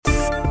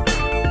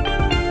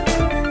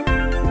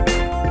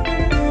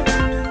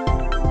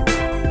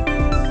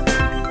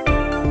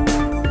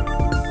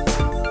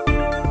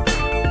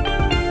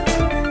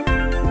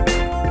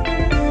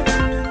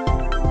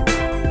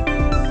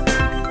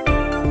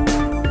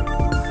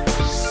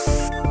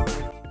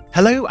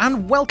Hello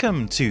and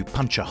welcome to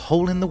Punch a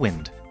Hole in the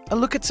Wind, a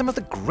look at some of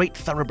the great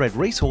thoroughbred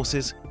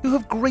racehorses who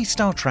have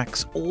graced our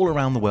tracks all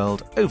around the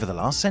world over the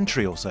last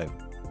century or so.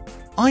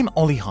 I'm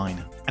Ollie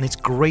Hine, and it's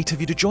great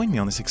of you to join me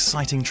on this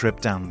exciting trip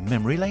down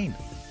memory lane.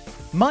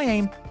 My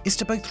aim is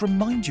to both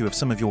remind you of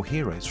some of your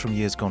heroes from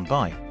years gone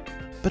by,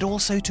 but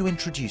also to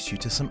introduce you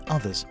to some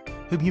others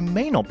whom you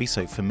may not be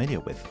so familiar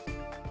with.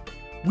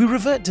 We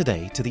revert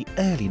today to the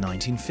early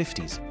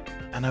 1950s,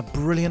 and a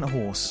brilliant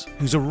horse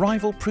whose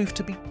arrival proved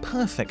to be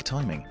perfect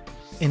timing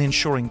in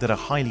ensuring that a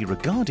highly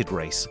regarded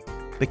race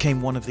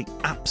became one of the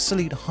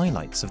absolute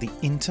highlights of the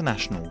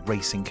international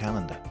racing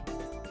calendar.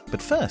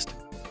 But first,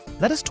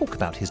 let us talk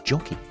about his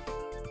jockey.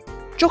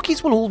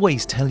 Jockeys will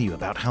always tell you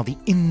about how the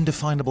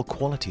indefinable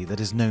quality that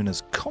is known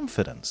as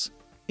confidence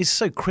is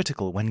so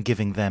critical when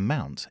giving their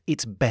mount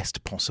its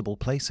best possible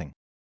placing.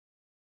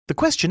 The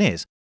question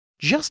is,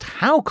 just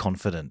how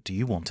confident do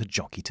you want a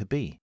jockey to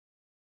be?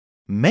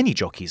 Many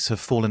jockeys have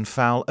fallen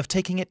foul of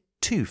taking it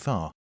too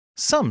far,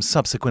 some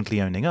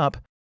subsequently owning up,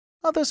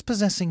 others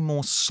possessing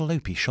more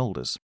slopey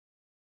shoulders.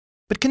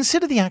 But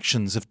consider the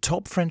actions of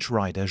top French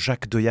rider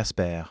Jacques de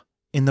Jasper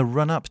in the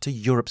run-up to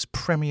Europe's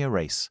premier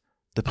race,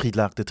 the Prix de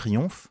l'Arc de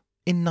Triomphe,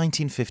 in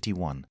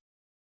 1951.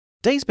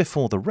 Days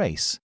before the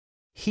race,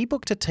 he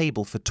booked a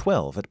table for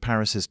 12 at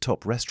Paris's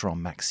top restaurant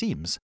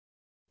Maxime's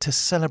to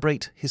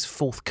celebrate his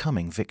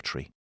forthcoming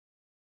victory.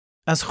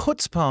 As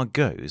chutzpah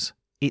goes,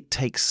 it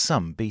takes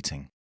some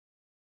beating.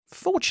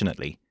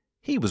 Fortunately,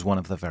 he was one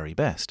of the very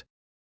best.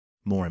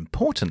 More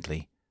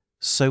importantly,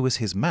 so was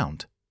his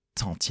mount,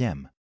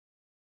 Tantieme.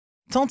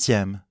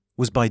 Tantieme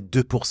was by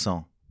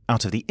 2%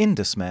 out of the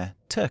Indus mare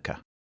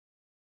Turca.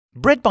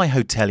 Bred by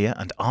hotelier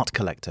and art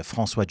collector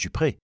François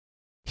Dupré,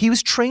 he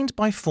was trained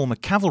by former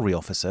cavalry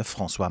officer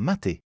François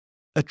Maté,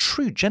 a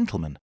true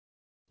gentleman,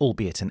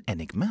 albeit an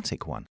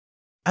enigmatic one,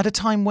 at a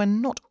time when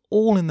not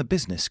all in the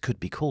business could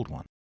be called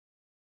one.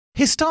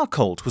 His star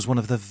colt was one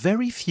of the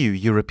very few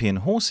European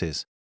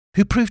horses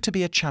who proved to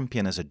be a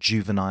champion as a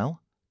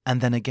juvenile and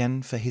then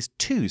again for his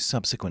 2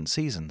 subsequent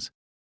seasons.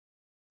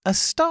 A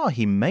star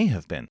he may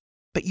have been,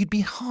 but you'd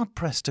be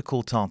hard-pressed to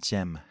call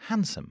Tantieme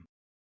handsome.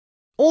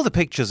 All the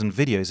pictures and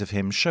videos of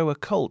him show a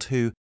colt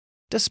who,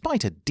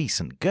 despite a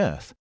decent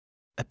girth,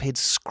 appeared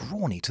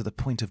scrawny to the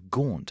point of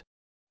gaunt,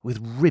 with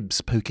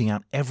ribs poking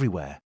out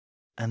everywhere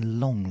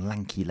and long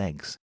lanky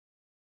legs.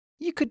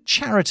 You could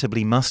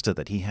charitably muster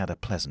that he had a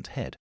pleasant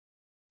head.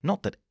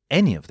 Not that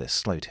any of this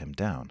slowed him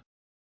down.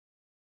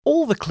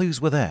 All the clues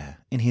were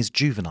there in his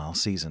juvenile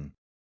season.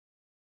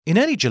 In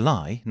early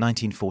July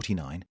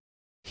 1949,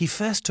 he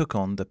first took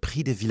on the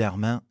Prix de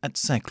Villermain at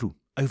Saint-Cloud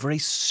over a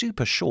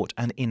super short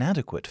and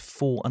inadequate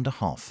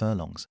 4.5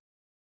 furlongs.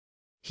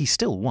 He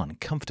still won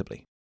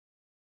comfortably.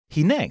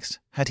 He next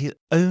had his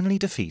only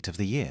defeat of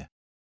the year,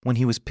 when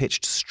he was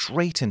pitched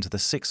straight into the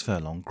 6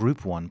 furlong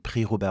Group 1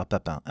 Prix Robert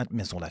Papin at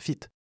Maison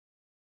Lafitte.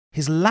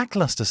 His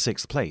lackluster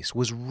 6th place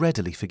was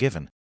readily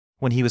forgiven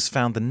when he was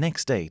found the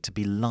next day to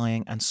be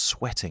lying and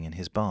sweating in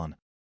his barn.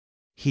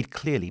 He'd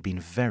clearly been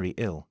very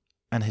ill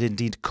and had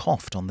indeed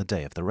coughed on the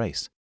day of the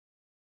race.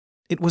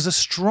 It was a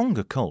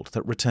stronger colt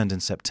that returned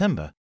in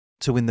September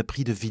to win the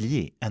Prix de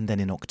Villiers and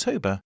then in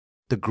October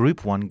the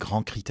Group 1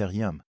 Grand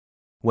Critérium,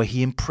 where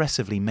he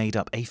impressively made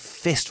up a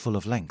fistful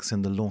of lengths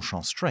in the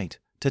Longchamp Straight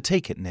to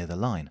take it near the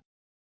line.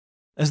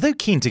 As though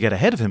keen to get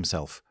ahead of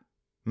himself,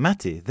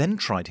 Maté then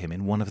tried him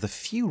in one of the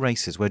few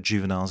races where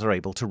juveniles are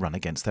able to run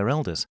against their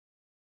elders,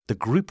 the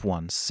Group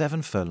 1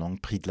 7 furlong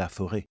Prix de la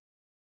Forêt.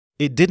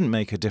 It didn't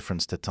make a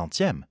difference to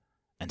Tantieme,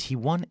 and he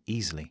won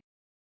easily.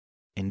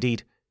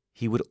 Indeed,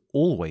 he would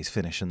always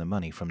finish in the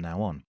money from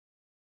now on.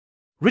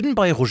 Ridden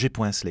by Roger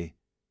Poincelet,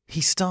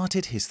 he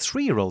started his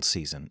 3-year-old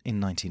season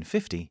in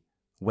 1950,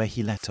 where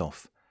he let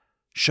off,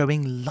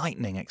 showing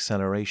lightning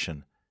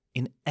acceleration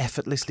in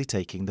effortlessly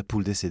taking the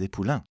Poule d'Essai des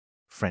Poulains,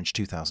 French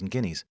 2,000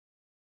 guineas,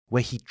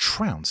 where he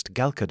trounced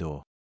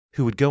Galcador,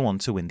 who would go on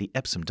to win the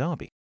Epsom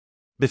Derby,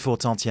 before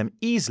Tantieme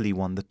easily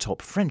won the top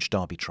French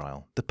Derby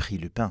trial, the Prix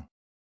Lupin.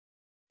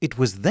 It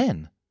was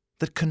then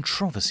that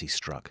controversy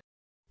struck,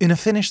 in a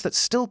finish that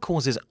still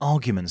causes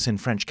arguments in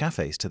French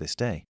cafes to this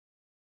day.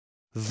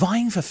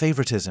 Vying for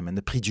favouritism in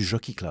the Prix du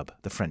Jockey Club,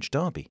 the French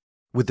Derby,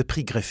 with the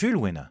Prix Greffule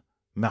winner,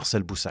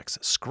 Marcel Boussac's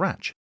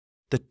Scratch,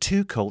 the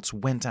 2 colts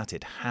went at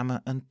it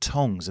hammer and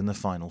tongs in the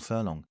final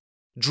furlong,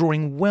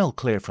 drawing well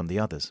clear from the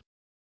others.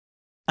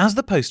 As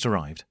the post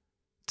arrived,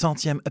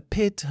 Tantieme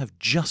appeared to have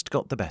just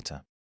got the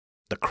better.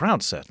 The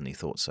crowd certainly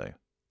thought so,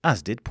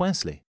 as did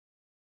Poincelet.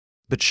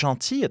 But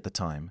Chantilly at the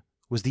time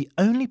was the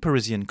only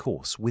Parisian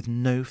course with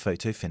no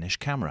photo finish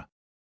camera.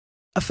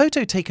 A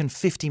photo taken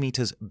 50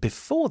 metres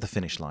before the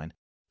finish line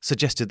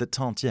suggested that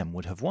Tantieme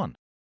would have won,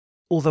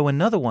 although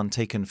another one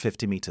taken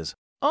 50 metres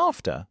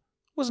after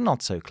was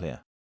not so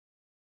clear.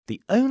 The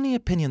only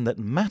opinion that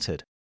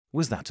mattered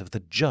was that of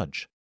the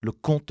judge, le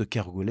Comte de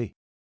Kergoulet.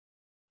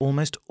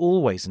 Almost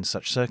always in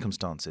such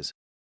circumstances,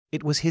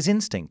 it was his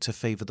instinct to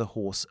favour the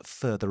horse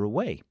further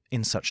away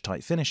in such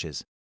tight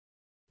finishes,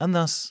 and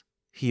thus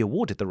he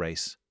awarded the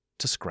race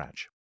to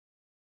Scratch.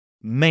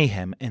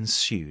 Mayhem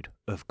ensued,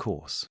 of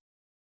course.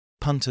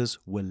 Punters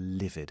were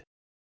livid.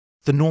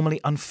 The normally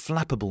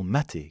unflappable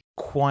Matty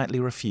quietly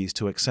refused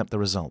to accept the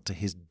result to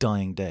his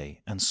dying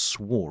day and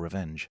swore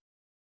revenge,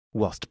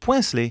 whilst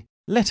Poinsley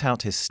let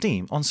out his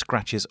steam on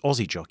Scratch's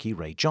Aussie jockey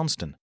Ray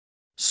Johnston,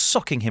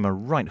 socking him a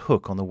right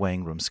hook on the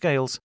weighing room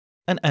scales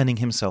and earning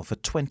himself a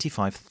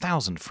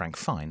 25,000 franc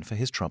fine for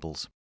his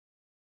troubles.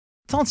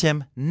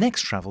 Tantieme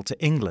next travelled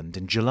to England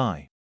in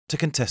July to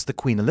contest the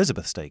Queen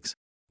Elizabeth Stakes,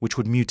 which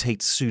would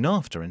mutate soon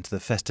after into the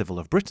Festival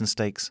of Britain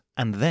Stakes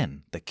and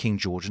then the King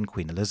George and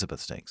Queen Elizabeth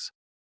Stakes.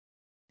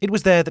 It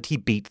was there that he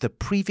beat the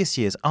previous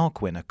year's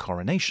Arc winner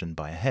Coronation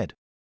by a head.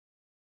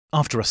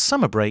 After a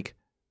summer break,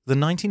 the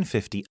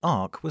 1950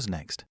 Arc was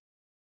next.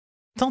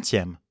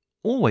 Tantieme,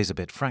 always a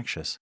bit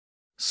fractious,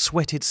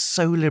 sweated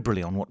so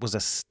liberally on what was a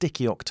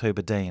sticky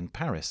October day in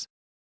Paris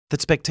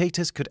that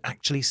spectators could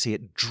actually see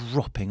it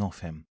dropping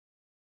off him.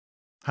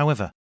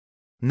 However,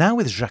 now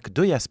with Jacques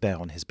Doyasper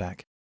on his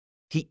back,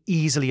 he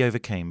easily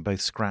overcame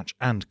both Scratch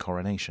and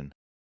Coronation.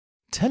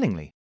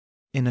 Tellingly,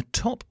 in a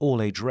top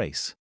all-age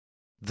race,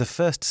 the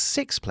first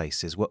 6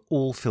 places were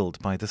all filled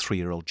by the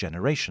 3-year-old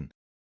generation,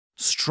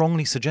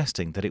 strongly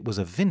suggesting that it was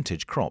a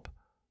vintage crop,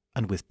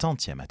 and with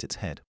Tantieme at its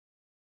head.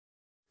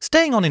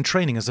 Staying on in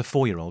training as a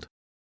 4-year-old,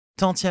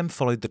 Tantieme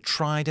followed the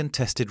tried and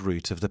tested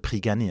route of the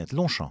Prix Gagné at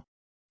Longchamp,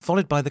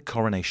 followed by the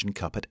Coronation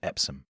Cup at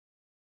Epsom.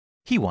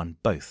 He won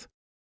both,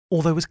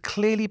 although was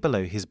clearly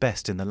below his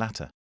best in the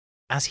latter,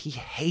 as he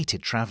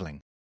hated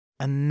travelling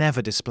and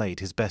never displayed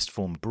his best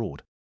form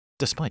abroad,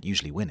 despite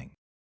usually winning.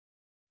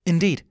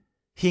 Indeed,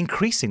 he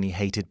increasingly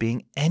hated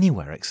being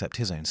anywhere except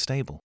his own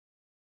stable.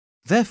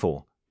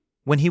 Therefore,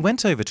 when he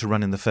went over to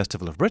run in the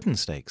Festival of Britain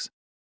Stakes,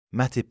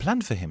 Maté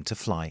planned for him to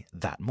fly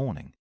that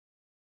morning.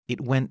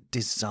 It went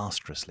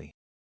disastrously.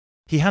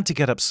 He had to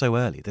get up so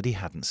early that he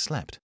hadn't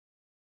slept.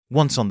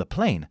 Once on the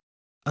plane,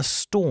 a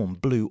storm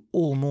blew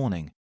all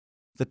morning,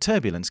 the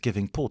turbulence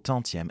giving poor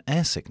Tantieme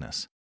air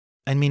sickness,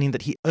 and meaning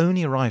that he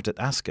only arrived at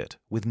Ascot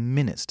with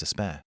minutes to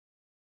spare.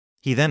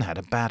 He then had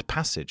a bad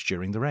passage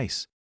during the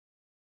race.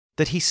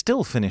 That he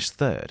still finished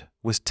third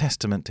was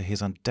testament to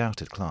his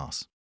undoubted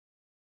class.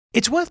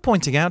 It's worth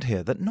pointing out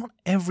here that not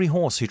every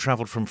horse who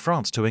travelled from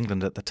France to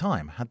England at the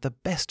time had the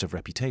best of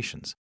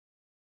reputations.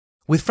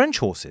 With French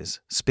horses,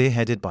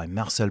 spearheaded by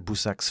Marcel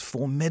Boussac's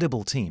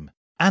formidable team,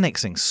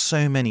 annexing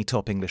so many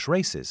top English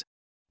races,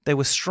 there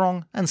were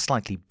strong and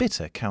slightly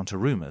bitter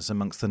counter-rumours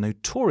amongst the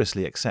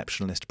notoriously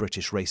exceptionalist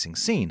British racing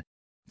scene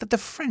that the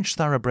French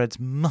thoroughbreds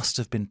must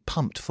have been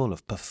pumped full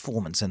of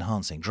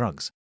performance-enhancing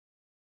drugs.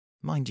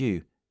 Mind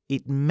you,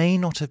 it may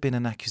not have been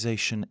an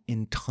accusation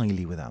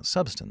entirely without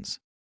substance.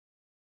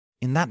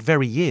 In that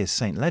very year's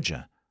St.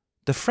 Leger,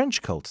 the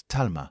French colt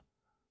Talma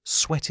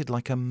sweated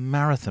like a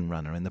marathon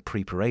runner in the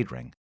pre-parade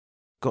ring,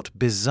 got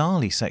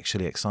bizarrely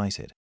sexually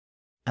excited,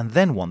 and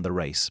then won the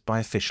race by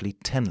officially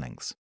 10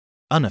 lengths,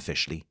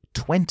 unofficially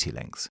 20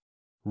 lengths,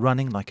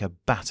 running like a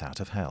bat out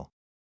of hell.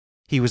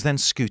 He was then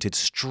scooted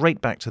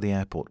straight back to the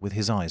airport with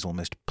his eyes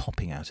almost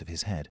popping out of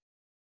his head.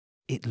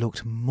 It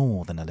looked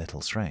more than a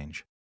little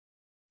strange.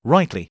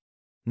 Rightly,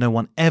 no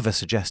one ever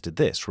suggested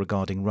this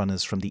regarding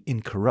runners from the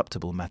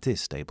incorruptible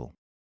Mathis stable.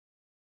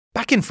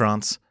 Back in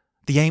France,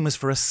 the aim was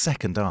for a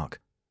second Arc,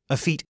 a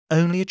feat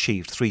only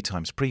achieved 3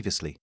 times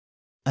previously,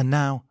 and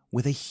now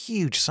with a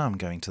huge sum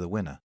going to the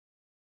winner.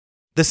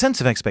 The sense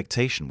of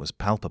expectation was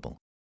palpable.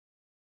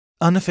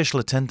 Unofficial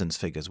attendance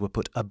figures were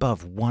put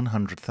above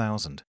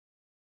 100,000,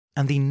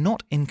 and the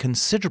not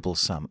inconsiderable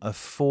sum of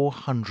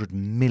 400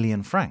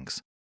 million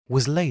francs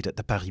was laid at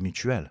the Paris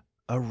Mutuel,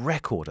 a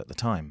record at the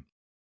time.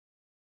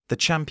 The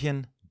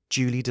champion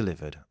duly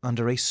delivered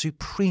under a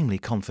supremely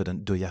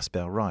confident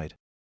Doyasper ride,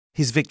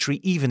 his victory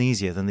even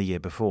easier than the year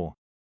before,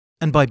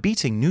 and by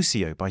beating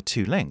Nucio by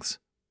 2 lengths,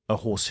 a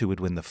horse who would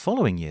win the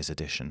following year's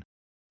edition,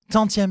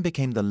 Tantieme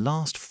became the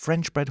last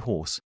French-bred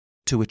horse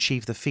to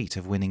achieve the feat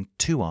of winning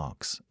 2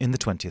 Arcs in the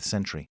 20th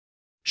century,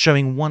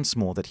 showing once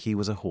more that he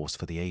was a horse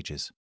for the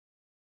ages.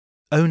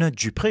 Owner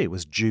Dupré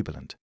was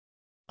jubilant.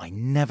 I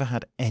never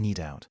had any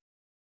doubt.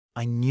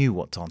 I knew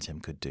what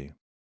Tantieme could do.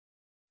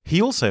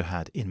 He also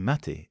had in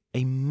Maté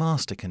a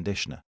master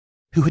conditioner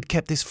who had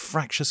kept this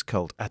fractious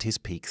colt at his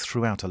peak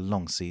throughout a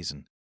long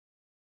season.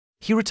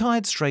 He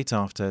retired straight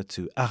after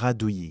to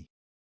Aradouilly,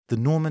 the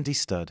Normandy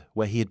stud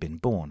where he had been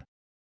born,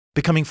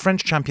 becoming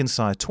French champion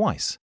sire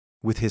twice,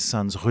 with his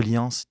sons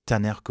Reliance,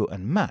 Tanerco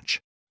and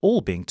Match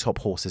all being top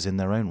horses in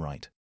their own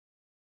right.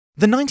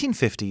 The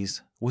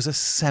 1950s was a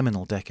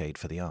seminal decade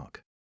for the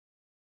Arc.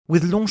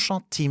 With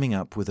Longchamp teaming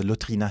up with the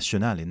Loterie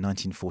Nationale in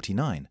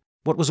 1949,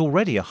 what was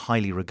already a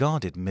highly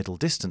regarded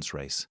middle-distance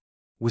race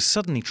was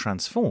suddenly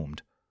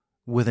transformed,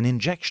 with an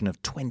injection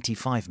of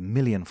 25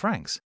 million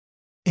francs,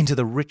 into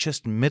the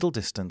richest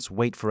middle-distance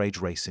weight-for-age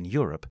race in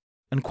Europe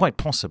and quite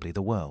possibly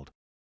the world.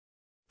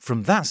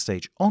 From that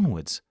stage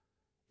onwards,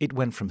 it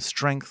went from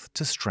strength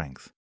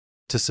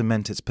to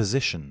cement its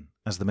position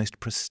as the most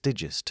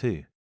prestigious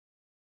too.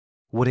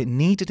 What it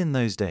needed in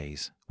those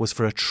days was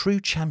for a true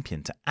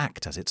champion to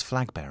act as its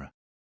flag-bearer,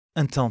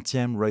 and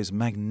Tantieme rose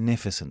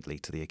magnificently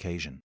to the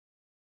occasion.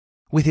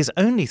 With his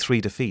only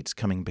 3 defeats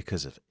coming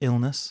because of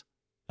illness,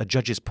 a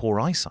judge's poor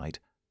eyesight,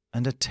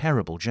 and a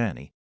terrible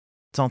journey,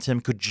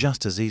 Tantieme could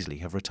just as easily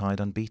have retired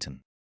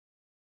unbeaten.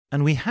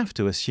 And we have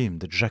to assume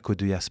that Jacques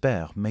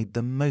Douillasper made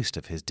the most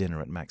of his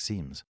dinner at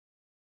Maxime's.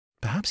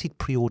 Perhaps he'd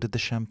pre-ordered the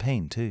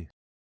champagne too.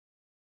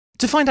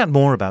 To find out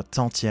more about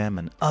Tantieme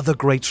and other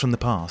greats from the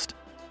past,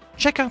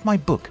 check out my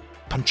book,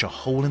 Punch a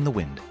Hole in the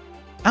Wind,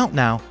 out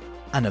now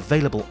and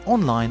available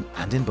online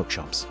and in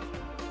bookshops.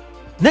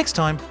 Next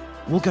time,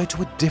 we'll go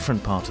to a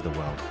different part of the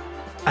world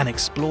and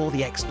explore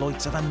the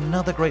exploits of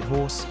another great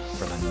horse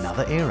from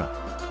another era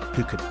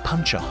who could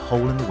punch a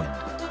hole in the wind.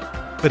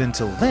 But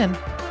until then,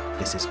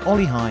 this is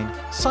Ollie Hine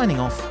signing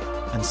off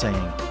and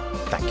saying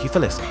thank you for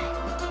listening.